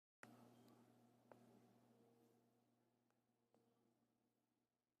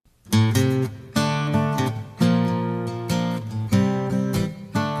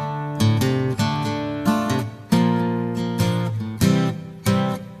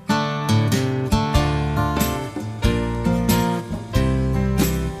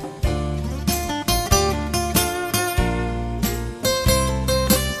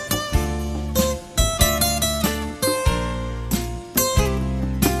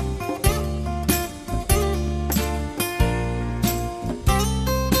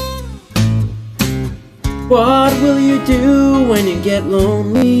What will you do when you get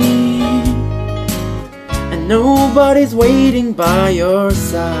lonely and nobody's waiting by your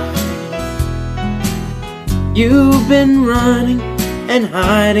side? You've been running and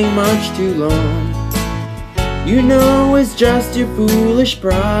hiding much too long. You know it's just your foolish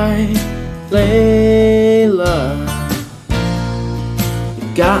pride, Layla.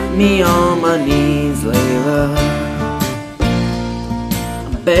 You got me on my knees, Layla.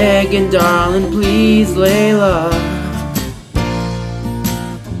 I'm begging, darling, please, Layla.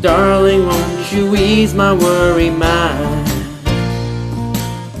 Darling, won't you ease my worry mind?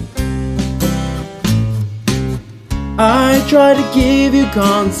 I try to give you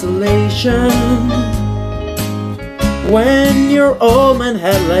consolation when your old man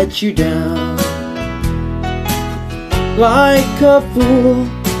had let you down. Like a fool,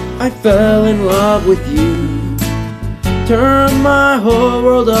 I fell in love with you, turned my whole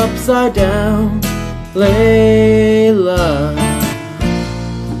world upside down, Layla.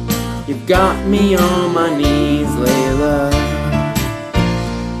 You've got me on my knees, Layla.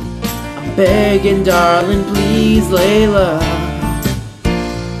 I'm begging, darling, please, Layla.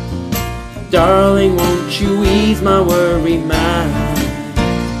 Darling, won't you ease my worry mind?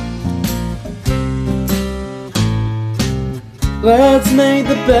 Let's make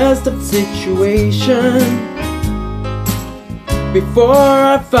the best of the situation before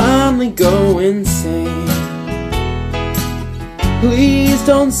I finally go insane. Please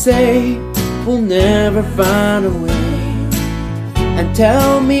don't say we'll never find a way, and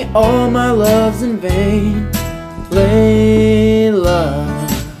tell me all my love's in vain, Layla.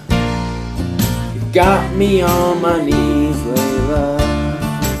 You got me on my knees, Layla.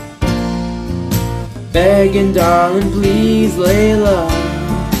 Begging, darling, please, Layla.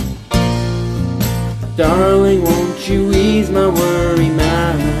 Darling, won't you ease my worry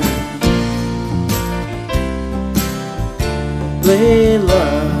mind? Layla,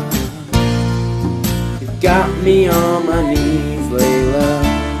 you've got me on my knees, Layla.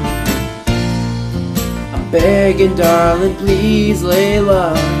 I'm begging, darling, please,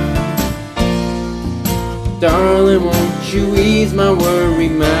 Layla. Darling, won't you ease my worry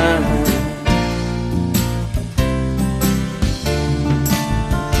mind?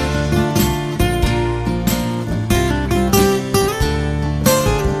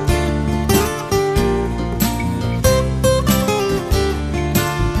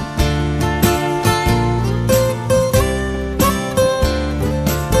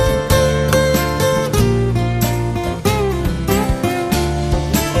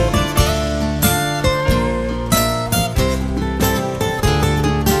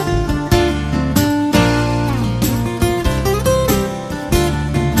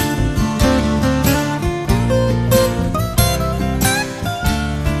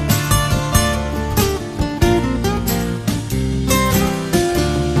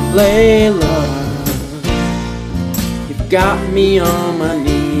 Layla, you've got me on my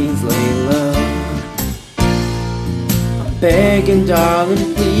knees, Layla. I'm begging,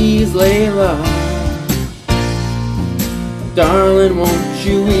 darling, please, Layla. Darling, won't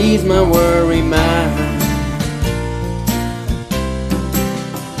you ease my worry mind?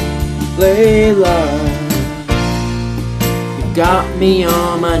 Layla, you got me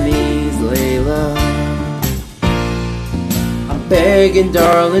on my knees, Layla. Begging,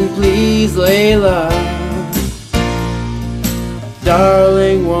 darling, please, Layla.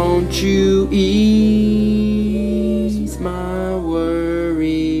 Darling, won't you ease